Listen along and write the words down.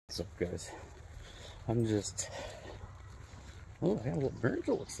What's up, guys? I'm just... Oh, I got a little bird, it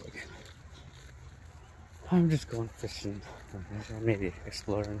looks like. I'm just going fishing, or maybe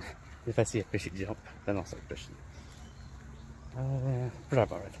exploring. If I see a fishy jump, then I'll start fishing. But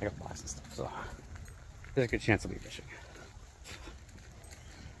I've already got blocks and stuff, so there's a good chance I'll be fishing.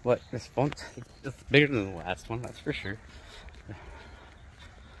 But this one, it's bigger than the last one, that's for sure.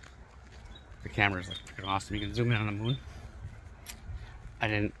 The camera's like freaking awesome. You can zoom in on the moon. I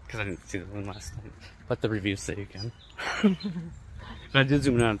didn't see the moon last night, but the reviews say you can. But I did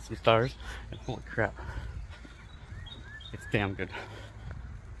zoom in on some stars, and holy crap, it's damn good.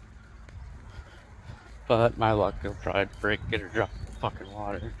 But my luck, it'll probably break it or drop the fucking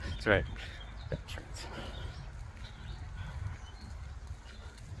water. That's right. That's right.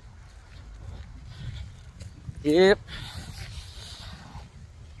 Yep.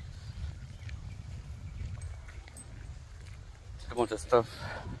 A bunch of stuff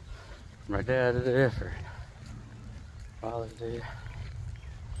for my dad today, for Father's Day.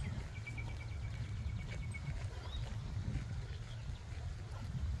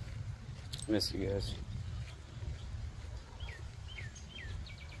 Miss you guys.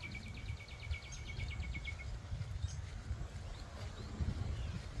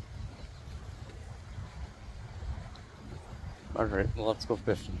 Alright, well, let's go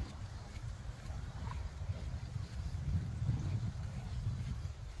fishing.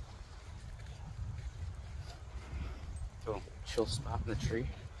 Little chill spot in the tree.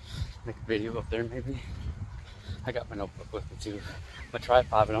 Make a video up there, maybe. I got my notebook with me too. My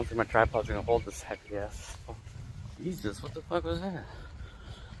tripod, but I don't think my tripod's gonna hold this heavy ass. Oh, Jesus, what the fuck was that?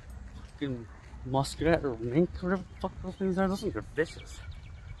 Fucking muskrat or mink, whatever the fuck those things are. Those things are vicious.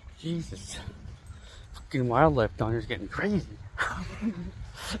 Jesus. Fucking wildlife down here is getting crazy. I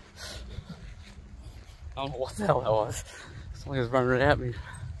don't know what the hell that was. Something was running right at me.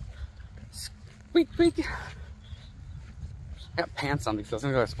 Squeak, squeak. I got pants on me, so I was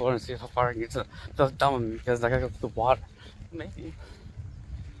gonna go explore and see how far I can get to the dumb because I gotta go to the water. Maybe.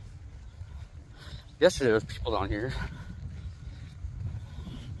 Yesterday there was people down here.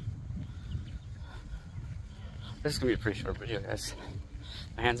 This is gonna be a pretty short video, guys.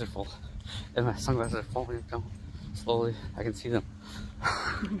 My hands are full. And my sunglasses are falling down slowly. I can see them.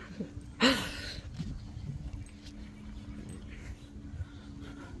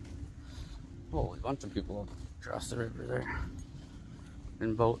 Oh, a bunch of people across the river there.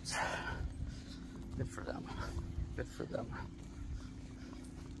 In boats. Good for them. Good for them.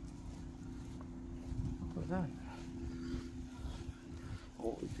 What was that?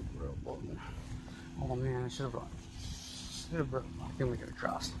 Holy people are out boating. Oh man, I should have brought. I can make it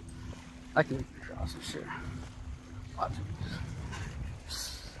across. I can make it across for sure. Watch it.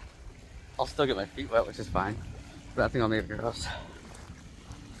 I'll still get my feet wet, which is fine. But I think I'll make it across.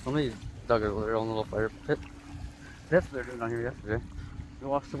 Somebody dug their own little fire pit. That's what they're doing down here yesterday. They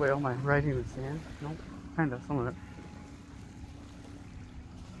washed away all my writing and sand. Nope, kind of, some of it.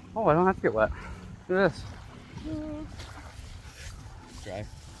 Oh, I don't have to get wet. Look at this. Dry.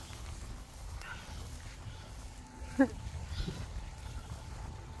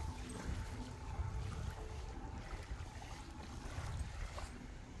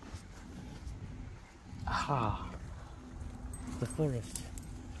 Aha! The forest.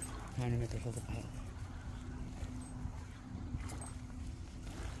 Trying to make ourselves a path.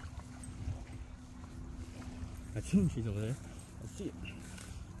 A tune tree's over there. I see it.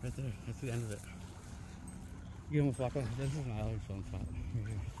 Right there. I see the end of it. You can almost walk on. This is my other phone spot.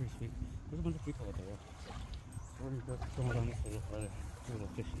 It's pretty sweet. There's a bunch of people out there. We're going to go down this a little further. Do a little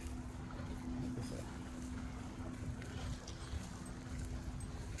fishing. This way.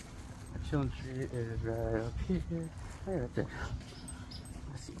 The chilling tree is right up here. Right there.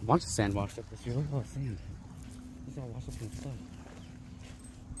 I see a bunch of sand washed up this year. Look at all the sand. It's all washed up in stuff.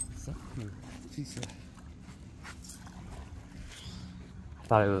 Stuff here. Piece of.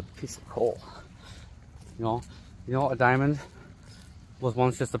 I thought it was a piece of coal. You know, a diamond was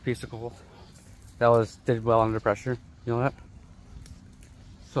once just a piece of coal that did well under pressure. You know that?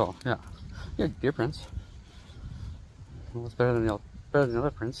 So yeah, difference. Well, it's better than the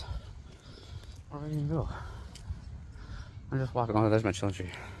other prints. Where do you go? I'm just walking. Oh, there's my chilling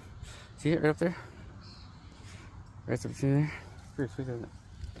tree. See it right up there? Right up there. Pretty sweet, isn't it?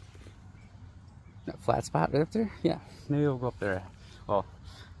 That flat spot right up there? Yeah. Maybe we'll go up there. Well,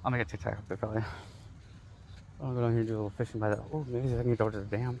 I'll make a TikTok up there probably. I'll go down here and do a little fishing by that. Oh, maybe I can go to the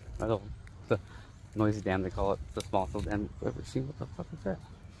dam. The noisy dam, they call it. The small little dam. Ever seen what the fuck is that?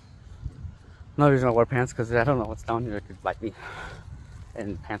 Another reason I wear pants because I don't know what's down here. It could bite me.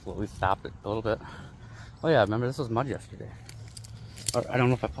 And pants will at least stop it a little bit. Oh yeah, remember this was mud yesterday. Or I don't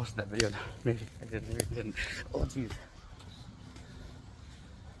know if I posted that video. Maybe I did, maybe I didn't. Oh, jeez.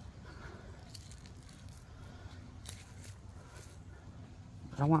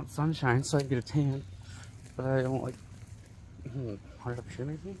 But I want sunshine so I can get a tan. But I don't like... hard up shit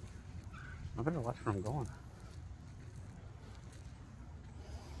maybe? I better watch where I'm going.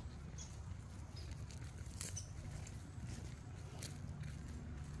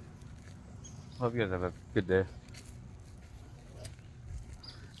 Hope you guys have a good day.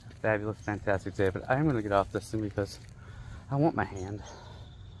 Fabulous, fantastic day. But I'm going to get off this thing because I want my hand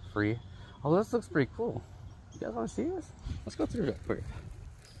free. Although this looks pretty cool. You guys want to see this? Let's go through it quick.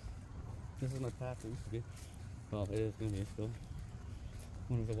 This is my path it used to be. Well, it is going to be still.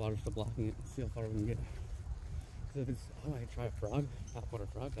 One of the water's still blocking it. Let's see how far we can get. Because if it's, oh, I could try a frog, topwater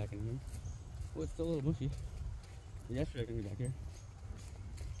frog back in here. Well, it's still a little mushy. Yesterday I can be back here.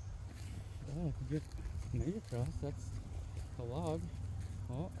 Oh, I could get maybe across. That's a log.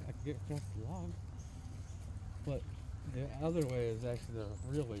 Oh, I could get across the log. But the other way is actually the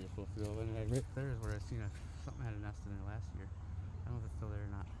real way you're supposed to go. And right there is where I seen something had a nest in there last year. I don't know if it's still there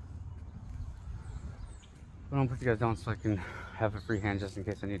or not. But I'm gonna put you guys down so I can have a free hand just in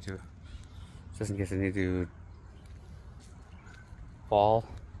case I need to. Just in case I need to fall,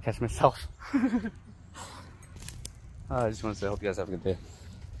 catch myself. I just want to say I hope you guys have a good day.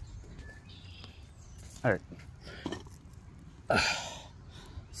 Alright.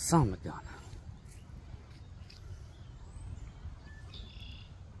 Son of a gun.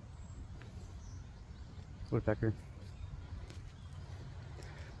 Woodpecker.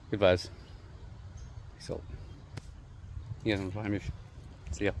 Goodbyes. Peace out. You guys want to find me?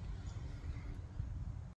 See ya.